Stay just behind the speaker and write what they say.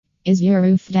Is your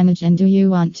roof damaged and do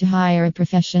you want to hire a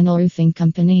professional roofing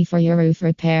company for your roof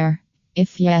repair?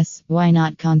 If yes, why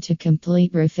not come to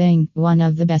Complete Roofing, one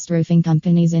of the best roofing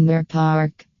companies in Weir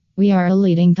Park. We are a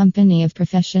leading company of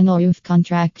professional roof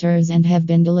contractors and have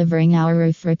been delivering our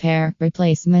roof repair,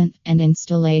 replacement, and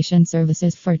installation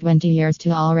services for 20 years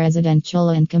to all residential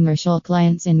and commercial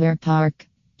clients in Weir Park.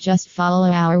 Just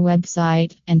follow our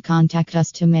website and contact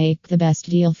us to make the best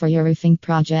deal for your roofing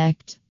project.